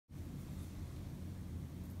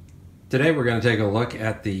Today we're going to take a look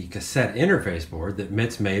at the cassette interface board that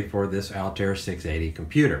MIT's made for this Altair 680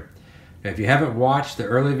 computer. Now, if you haven't watched the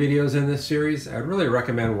early videos in this series, I'd really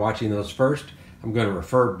recommend watching those first. I'm going to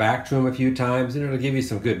refer back to them a few times and it'll give you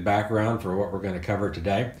some good background for what we're going to cover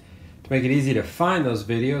today. To make it easy to find those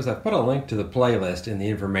videos, I've put a link to the playlist in the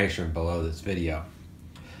information below this video.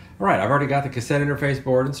 Alright, I've already got the cassette interface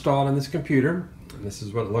board installed in this computer. And this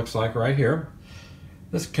is what it looks like right here.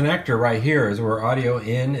 This connector right here is where audio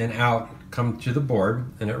in and out come to the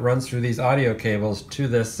board, and it runs through these audio cables to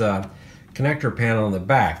this connector panel in the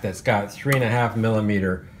back that's got 3.5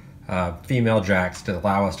 millimeter female jacks to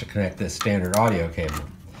allow us to connect this standard audio cable.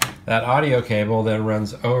 That audio cable then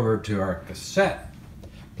runs over to our cassette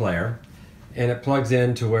player, and it plugs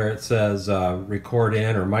in to where it says record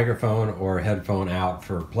in or microphone or headphone out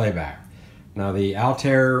for playback. Now the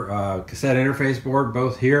Altair cassette interface board,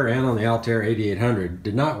 both here and on the Altair 8800,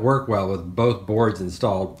 did not work well with both boards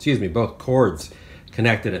installed, both cords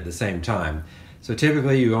connected at the same time. So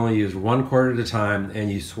typically you only use one cord at a time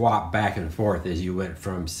and you swap back and forth as you went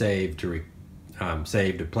from save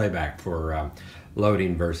to playback for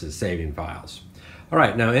loading versus saving files.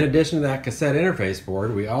 Alright, now in addition to that cassette interface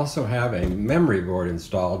board, we also have a memory board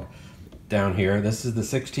installed down here. This is the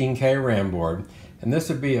 16K RAM board. And this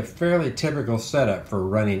would be a fairly typical setup for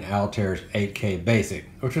running Altair's 8K Basic,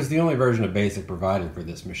 which was the only version of Basic provided for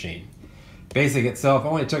this machine. Basic itself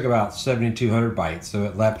only took about 7,200 bytes, so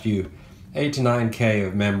it left you 8 to 9K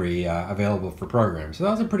of memory available for programs. So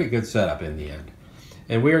that was a pretty good setup in the end.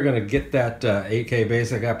 And we are going to get that 8K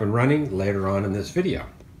Basic up and running later on in this video.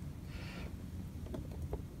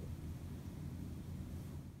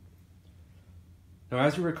 Now,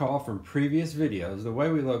 as you recall from previous videos, the way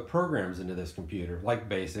we load programs into this computer, like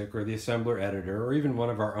BASIC or the assembler editor or even one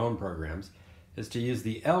of our own programs, is to use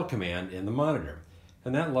the L command in the monitor.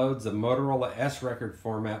 And that loads the Motorola S-Record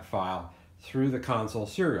format file through the console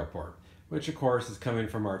serial port, which of course is coming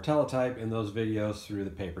from our teletype in those videos through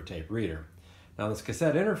the paper tape reader. Now this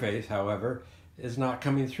cassette interface, however, is not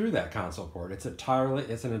coming through that console port. It's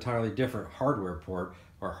an entirely different hardware port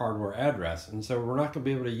or hardware address, and so we're not going to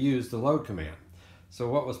be able to use the load command. So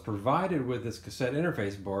what was provided with this cassette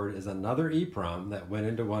interface board is another EEPROM that went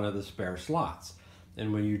into one of the spare slots.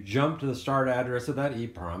 And when you jump to the start address of that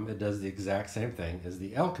EEPROM, it does the exact same thing as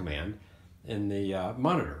the L command in the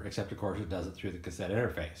monitor, except of course it does it through the cassette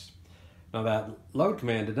interface. Now that load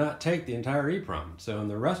command did not take the entire EEPROM, so in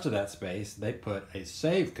the rest of that space they put a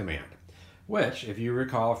save command, which, if you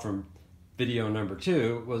recall from video number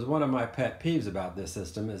 2, was one of my pet peeves about this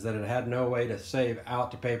system, is that it had no way to save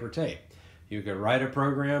out to paper tape. You could write a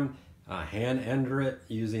program, hand enter it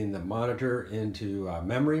using the monitor into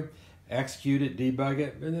memory, execute it, debug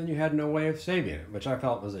it, and then you had no way of saving it, which I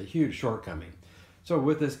felt was a huge shortcoming. So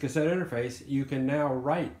with this cassette interface, you can now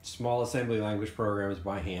write small assembly language programs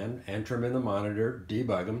by hand, enter them in the monitor,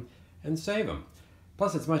 debug them, and save them.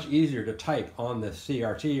 Plus, it's much easier to type on the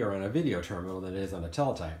CRT or on a video terminal than it is on a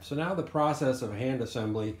teletype. So now the process of hand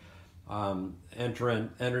assembly, entering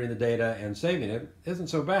the data and saving it isn't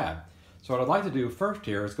so bad. So what I'd like to do first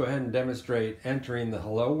here is go ahead and demonstrate entering the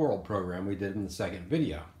Hello World program we did in the second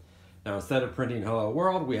video. Now instead of printing Hello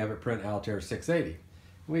World, we have it print Altair 680.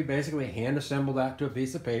 We basically hand assembled that to a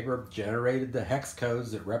piece of paper, generated the hex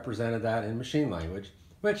codes that represented that in machine language,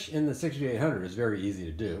 which in the 6800 is very easy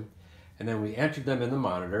to do. And then we entered them in the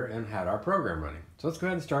monitor and had our program running. So let's go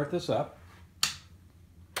ahead and start this up.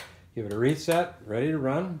 Give it a reset, ready to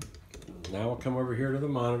run. Now we'll come over here to the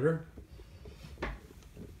monitor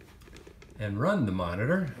and run the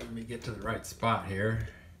monitor. Let me get to the right spot here.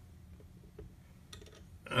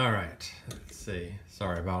 All right, let's see.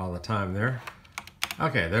 Sorry about all the time there.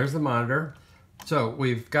 Okay, there's the monitor. So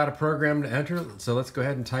we've got a program to enter. So let's go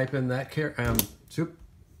ahead and type in that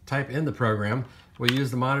type in the program. We use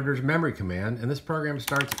the monitor's memory command, and this program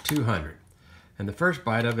starts at 200. And the first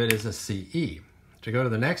byte of it is a CE. To go to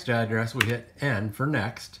the next address, we hit N for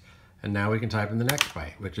next, and now we can type in the next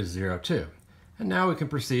byte, which is 02. And now we can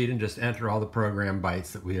proceed and just enter all the program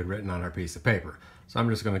bytes that we had written on our piece of paper. So I'm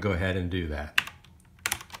just going to go ahead and do that.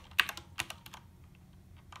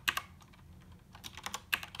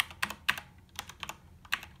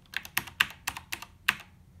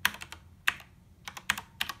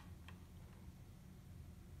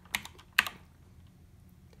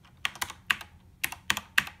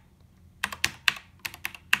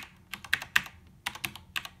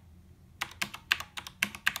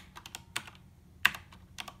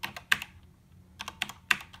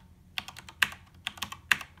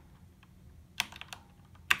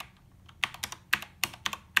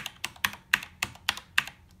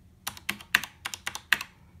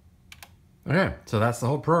 Okay, so that's the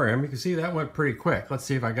whole program. You can see that went pretty quick. Let's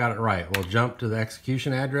see if I got it right. We'll jump to the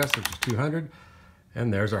execution address, which is 200,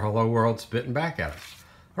 and there's our hello world spitting back at us.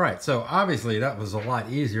 All right, so obviously that was a lot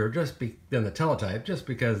easier than the teletype, just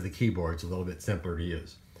because the keyboard's a little bit simpler to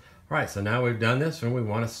use. All right, so now we've done this and we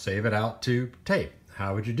want to save it out to tape.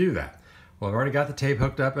 How would you do that? Well, I've already got the tape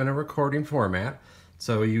hooked up in a recording format.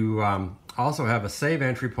 So you also have a save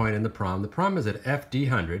entry point in the PROM. The PROM is at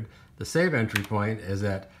FD100. The save entry point is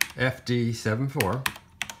at FD74.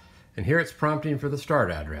 And here it's prompting for the start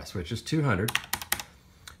address, which is 200.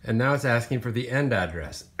 And now it's asking for the end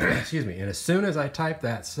address. Excuse me. And as soon as I type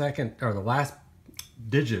that second or the last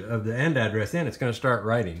digit of the end address in, it's going to start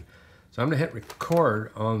writing. So I'm going to hit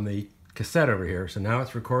record on the cassette over here. So now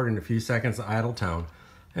it's recording a few seconds of idle tone.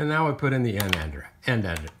 And now we put in the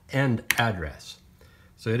end address.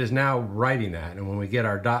 So it is now writing that. And when we get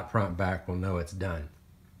our dot prompt back, we'll know it's done.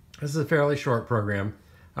 This is a fairly short program.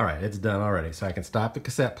 All right, it's done already. So I can stop the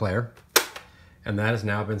cassette player. And that has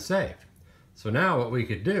now been saved. So now what we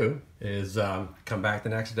could do is come back the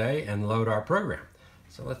next day and load our program.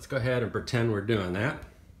 So let's go ahead and pretend we're doing that.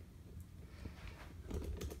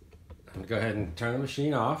 I'm going to go ahead and turn the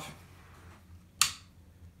machine off.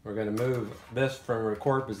 We're going to move this from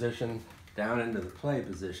record position down into the play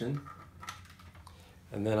position.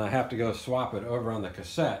 And then I have to go swap it over on the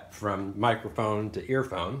cassette from microphone to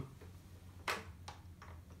earphone.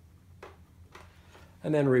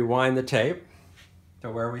 And then rewind the tape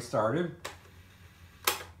to where we started.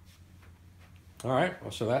 All right, well,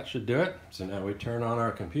 so that should do it. So now we turn on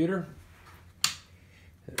our computer,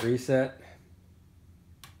 hit reset,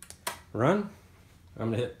 run. I'm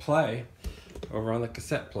gonna hit play over on the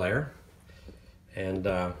cassette player, and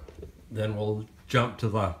then we'll jump to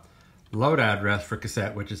the load address for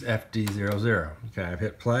cassette, which is FD00. Okay, I've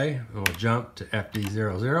hit play, and we'll jump to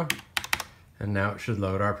FD00, and now it should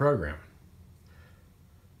load our program.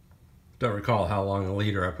 Don't recall how long a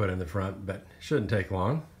leader I put in the front, but it shouldn't take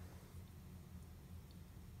long.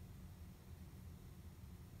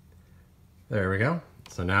 There we go.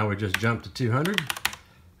 So now we just jump to 200,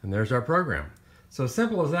 and there's our program. So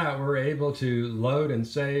simple as that, we're able to load and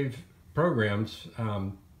save programs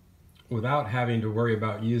without having to worry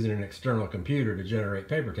about using an external computer to generate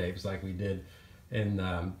paper tapes like we did in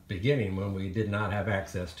the beginning when we did not have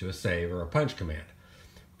access to a save or a punch command.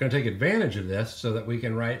 We're going to take advantage of this so that we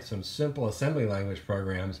can write some simple assembly language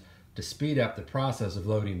programs to speed up the process of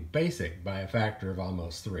loading BASIC by a factor of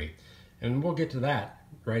almost 3. And we'll get to that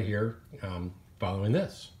right here following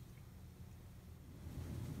this.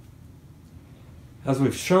 As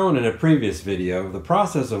we've shown in a previous video, the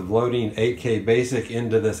process of loading 8K BASIC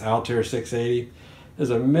into this Altair 680 is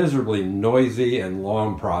a miserably noisy and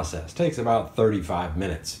long process. It takes about 35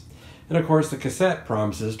 minutes. And of course the cassette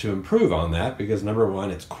promises to improve on that because number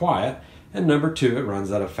one, it's quiet, and number two, it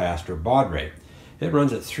runs at a faster baud rate. It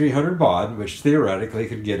runs at 300 baud, which theoretically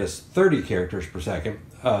could get us 30 characters per second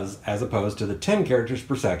as opposed to the 10 characters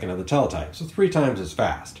per second of the teletype, so 3 times as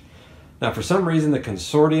fast. Now for some reason the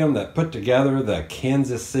consortium that put together the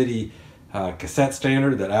Kansas City cassette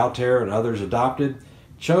standard that Altair and others adopted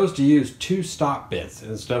chose to use 2 stop bits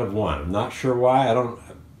instead of 1. I'm not sure why.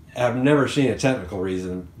 I've never seen a technical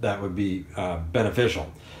reason that would be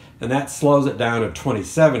beneficial. And that slows it down to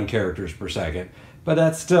 27 characters per second, but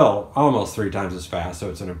that's still almost 3 times as fast,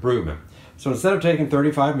 so it's an improvement. So instead of taking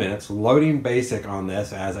 35 minutes, loading BASIC on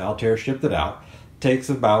this as Altair shipped it out takes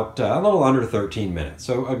about a little under 13 minutes,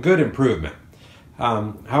 so a good improvement.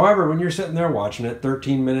 However, when you're sitting there watching it,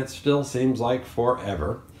 13 minutes still seems like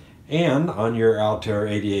forever. And on your Altair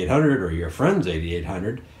 8800 or your friend's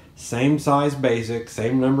 8800, same size BASIC,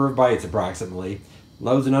 same number of bytes approximately,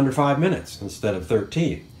 loads in under 5 minutes instead of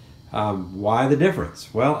 13. Why the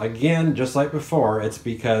difference? Well, again, just like before, it's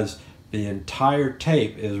because the entire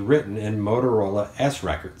tape is written in Motorola S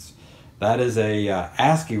records. That is a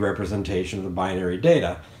ASCII representation of the binary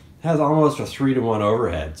data. It has almost a 3-to-1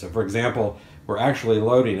 overhead. So for example, we're actually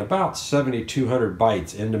loading about 7,200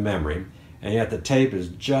 bytes into memory, and yet the tape is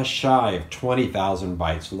just shy of 20,000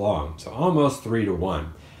 bytes long, so almost 3-to-1.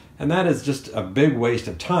 And that is just a big waste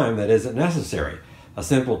of time that isn't necessary. A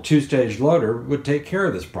simple 2-stage loader would take care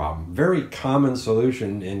of this problem. Very common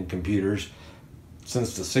solution in computers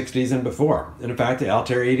since the 60s and before. And in fact, the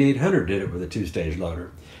Altair 8800 did it with a 2-stage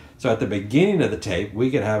loader. So at the beginning of the tape,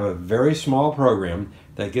 we could have a very small program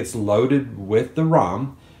that gets loaded with the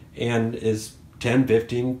ROM and is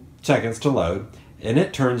 10-15 seconds to load, and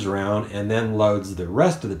it turns around and then loads the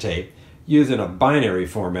rest of the tape using a binary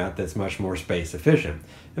format that's much more space efficient.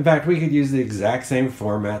 In fact, we could use the exact same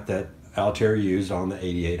format that Altair used on the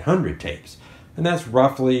 8800 tapes. and that's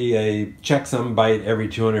roughly a checksum byte every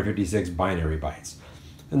 256 binary bytes.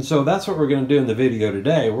 And so that's what we're going to do in the video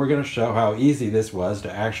today. We're going to show how easy this was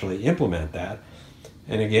to actually implement that.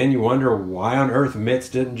 And again, you wonder why on earth MITS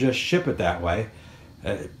didn't just ship it that way.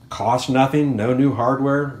 It cost nothing, no new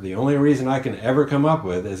hardware. The only reason I can ever come up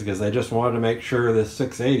with is because they just wanted to make sure this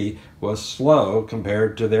 680 was slow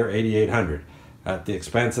compared to their 8800 at the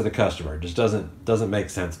expense of the customer. It just doesn't make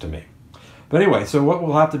sense to me. But anyway, so what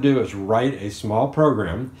we'll have to do is write a small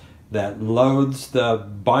program that loads the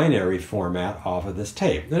binary format off of this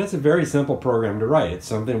tape. And it's a very simple program to write. It's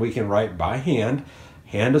something we can write by hand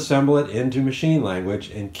assemble it into machine language,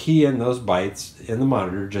 and key in those bytes in the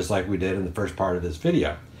monitor just like we did in the first part of this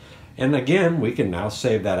video. And again, we can now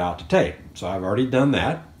save that out to tape. So I've already done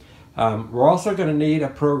that. We're also going to need a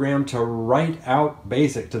program to write out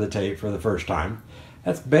BASIC to the tape for the first time.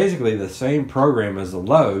 That's basically the same program as the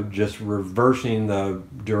load, just reversing the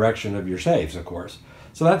direction of your saves, of course.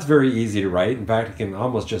 So that's very easy to write. In fact, it can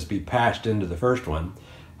almost just be patched into the first one.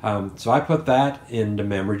 So I put that into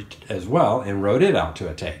memory as well and wrote it out to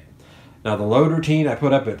a tape. Now the load routine I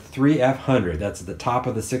put up at 3F100. That's at the top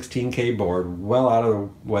of the 16K board, well out of the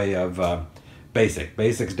way of BASIC.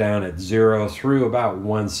 BASIC's down at 0 through about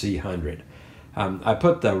 1C100. I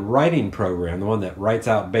put the writing program, the one that writes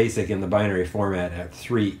out BASIC in the binary format, at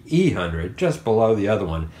 3E100, just below the other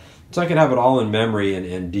one, so I could have it all in memory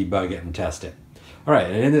and debug it and test it. All right,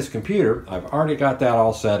 and in this computer, I've already got that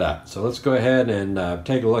all set up. So let's go ahead and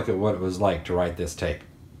take a look at what it was like to write this tape.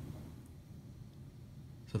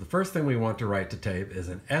 So the first thing we want to write to tape is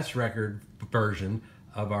an S-record version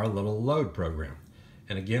of our little load program.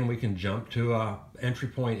 And again, we can jump to an entry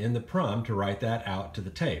point in the PROM to write that out to the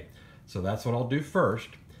tape. So that's what I'll do first.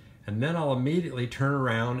 And then I'll immediately turn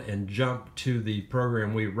around and jump to the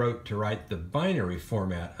program we wrote to write the binary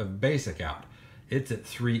format of BASIC out. It's at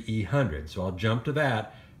 3E100, so I'll jump to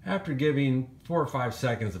that after giving 4 or 5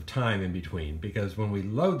 seconds of time in between, because when we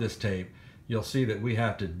load this tape, you'll see that we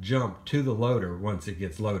have to jump to the loader once it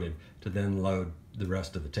gets loaded to then load the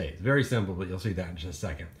rest of the tape. Very simple, but you'll see that in just a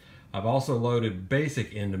second. I've also loaded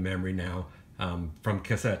BASIC into memory now from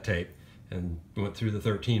cassette tape and went through the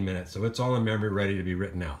 13 minutes, so it's all in memory ready to be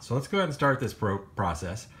written out. So let's go ahead and start this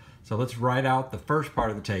process. So let's write out the first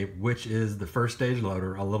part of the tape, which is the first stage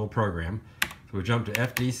loader, a little program. So we jump to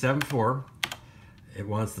FD74. It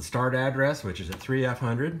wants the start address, which is at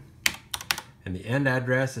 3F100, and the end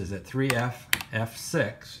address is at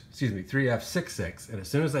 3F66. And as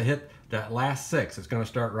soon as I hit that last 6, it's going to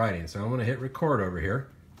start writing. So I'm going to hit record over here.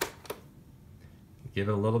 Give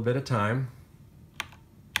it a little bit of time.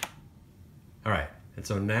 All right, and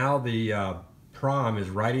so now the PROM is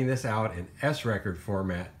writing this out in S-record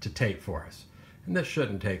format to tape for us. And this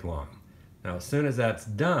shouldn't take long. Now, as soon as that's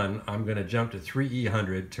done, I'm going to jump to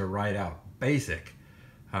 3E100 to write out BASIC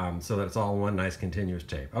so that it's all one nice continuous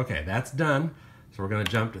tape. Okay, that's done. So we're going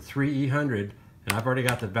to jump to 3E100, and I've already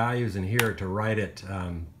got the values in here to write it,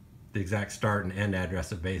 the exact start and end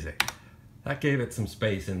address of BASIC. That gave it some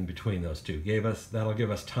space in between those two. That'll give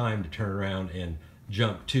us time to turn around and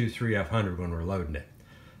jump to 3F100 when we're loading it.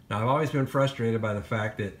 Now, I've always been frustrated by the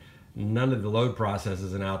fact that none of the load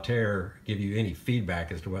processes in Altair give you any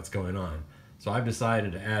feedback as to what's going on. So I've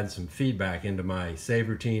decided to add some feedback into my save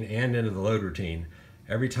routine and into the load routine.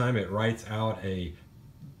 Every time it writes out a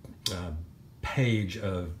page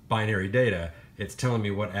of binary data, it's telling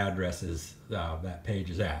me what addresses that page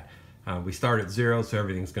is at. We start at 0, so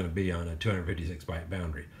everything's going to be on a 256 byte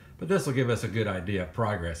boundary. But this will give us a good idea of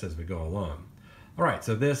progress as we go along. All right,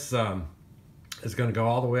 so this is going to go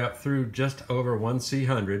all the way up through just over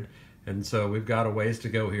 1C100. And so we've got a ways to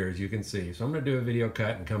go here, as you can see. So I'm going to do a video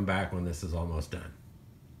cut and come back when this is almost done.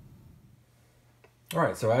 All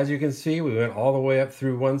right, so as you can see, we went all the way up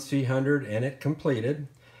through 1C100 and it completed.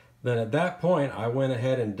 Then at that point, I went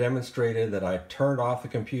ahead and demonstrated that I turned off the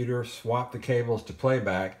computer, swapped the cables to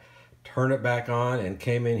playback, turned it back on, and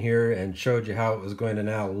came in here and showed you how it was going to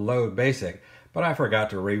now load BASIC, but I forgot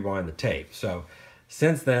to rewind the tape. So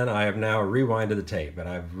since then, I have now rewinded the tape, but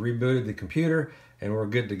I've rebooted the computer and we're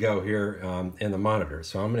good to go here in the monitor.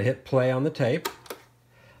 So I'm going to hit play on the tape,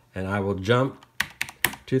 and I will jump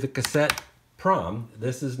to the cassette PROM.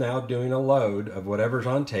 This is now doing a load of whatever's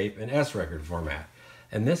on tape in S-record format.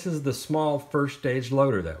 And this is the small first stage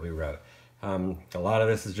loader that we wrote. A lot of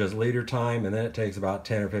this is just leader time, and then it takes about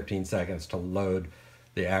 10 or 15 seconds to load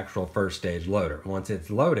the actual first stage loader. Once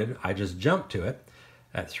it's loaded, I just jump to it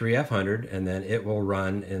at 3F100, and then it will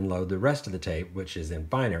run and load the rest of the tape, which is in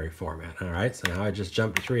binary format. All right, so now I just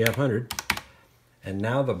jump to 3F100, and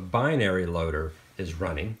now the binary loader is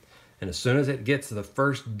running. And as soon as it gets to the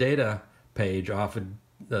first data page off of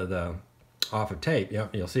the off of tape.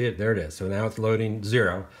 Yep, you'll see it, there it is. So now it's loading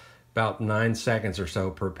 0, about 9 seconds or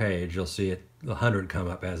so per page. You'll see it, the 100 come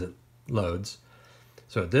up as it loads.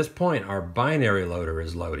 So at this point, our binary loader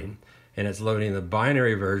is loading, and it's loading the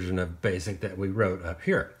binary version of BASIC that we wrote up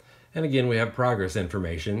here. And again, we have progress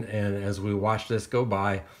information, and as we watch this go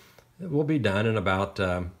by, it will be done in about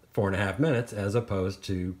 4.5 minutes, as opposed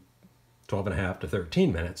to 12.5 to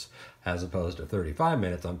 13 minutes, as opposed to 35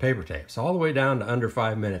 minutes on paper tape. So all the way down to under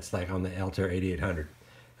 5 minutes, like on the Altair 8800.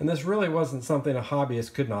 And this really wasn't something a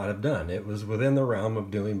hobbyist could not have done. It was within the realm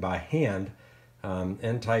of doing by hand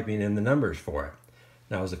and typing in the numbers for it.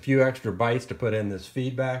 Now, it was a few extra bytes to put in this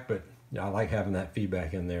feedback, but I like having that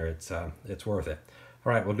feedback in there. It's worth it.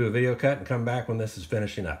 All right, we'll do a video cut and come back when this is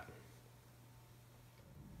finishing up.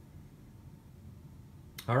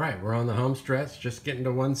 All right, we're on the home stretch, just getting to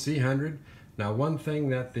 1C100. Now, one thing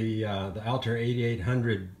that the Altair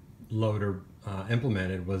 8800 loader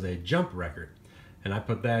implemented was a jump record, and I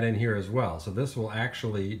put that in here as well. So this will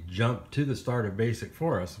actually jump to the start of BASIC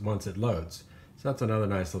for us once it loads. So that's another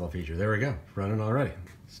nice little feature. There we go, running already.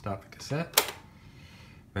 Stop the cassette.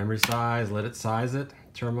 Memory size, let it size it.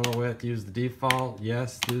 Terminal width, use the default.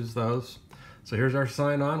 Yes, use those. So here's our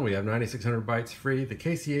sign on. We have 9600 bytes free. The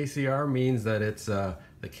KCACR means that it's the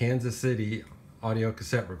Kansas City audio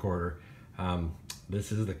cassette recorder.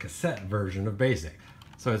 This is the cassette version of BASIC.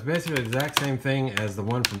 So it's basically the exact same thing as the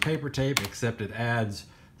one from paper tape, except it adds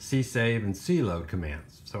C-save and C-load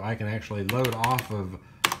commands. So I can actually load off of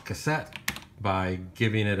cassette by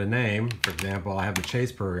giving it a name. For example, I have the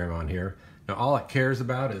chase program on here. Now all it cares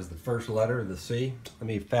about is the first letter, the C. Let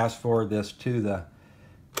me fast forward this to the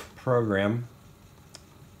program.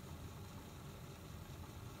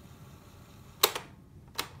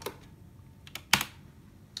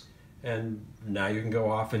 And now you can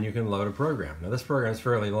go off and you can load a program. Now this program is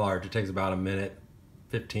fairly large. It takes about a minute,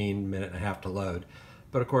 15 minute and a half to load.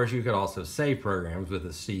 But of course you could also save programs with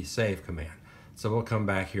the C save command. So we'll come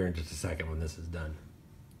back here in just a second when this is done.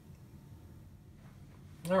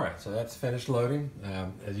 All right, so that's finished loading.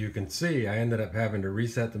 As you can see, I ended up having to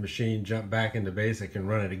reset the machine, jump back into BASIC and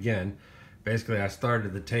run it again. Basically, I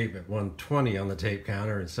started the tape at 120 on the tape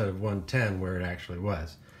counter instead of 110 where it actually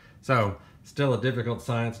was. So still a difficult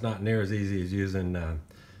science, not near as easy as using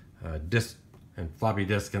disk and floppy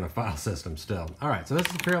disk in a file system still. All right, so this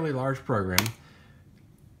is a fairly large program.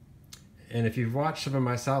 And if you've watched some of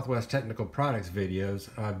my Southwest Technical Products videos,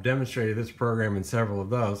 I've demonstrated this program in several of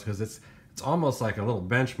those because it's almost like a little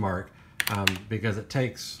benchmark because it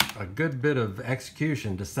takes a good bit of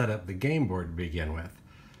execution to set up the game board to begin with.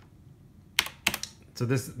 So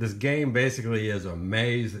this game basically is a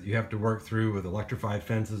maze that you have to work through with electrified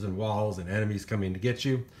fences and walls and enemies coming to get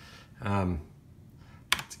you.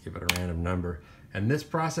 Let's give it a random number. And this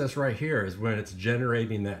process right here is when it's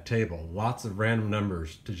generating that table. Lots of random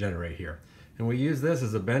numbers to generate here. And we use this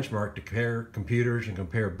as a benchmark to compare computers and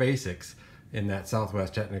compare basics in that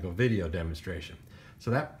Southwest Technical video demonstration.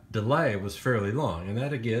 So that delay was fairly long. And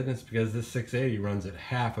that again is because this 680 runs at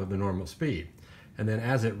half of the normal speed. And then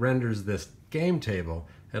as it renders this game table,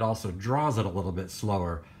 it also draws it a little bit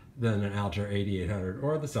slower than an Altair 8800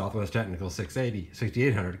 or the Southwest Technical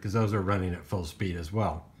 6800 because those are running at full speed as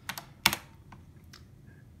well.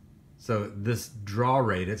 So this draw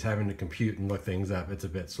rate, it's having to compute and look things up, it's a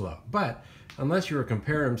bit slow. But unless you were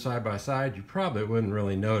comparing them side by side, you probably wouldn't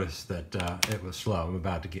really notice that it was slow. I'm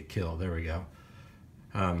about to get killed, there we go.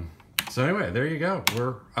 So anyway, there you go.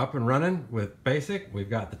 We're up and running with BASIC. We've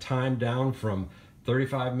got the time down from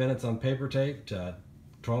 35 minutes on paper tape to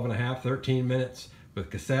 12.5, 13 minutes with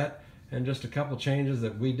cassette. And just a couple changes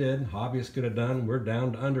that we did, hobbyists could have done. We're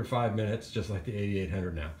down to under 5 minutes, just like the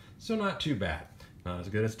 8800 now. So not too bad. Not as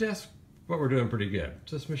good as disk, but we're doing pretty good.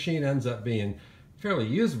 So this machine ends up being fairly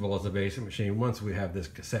usable as a basic machine once we have this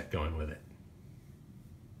cassette going with it.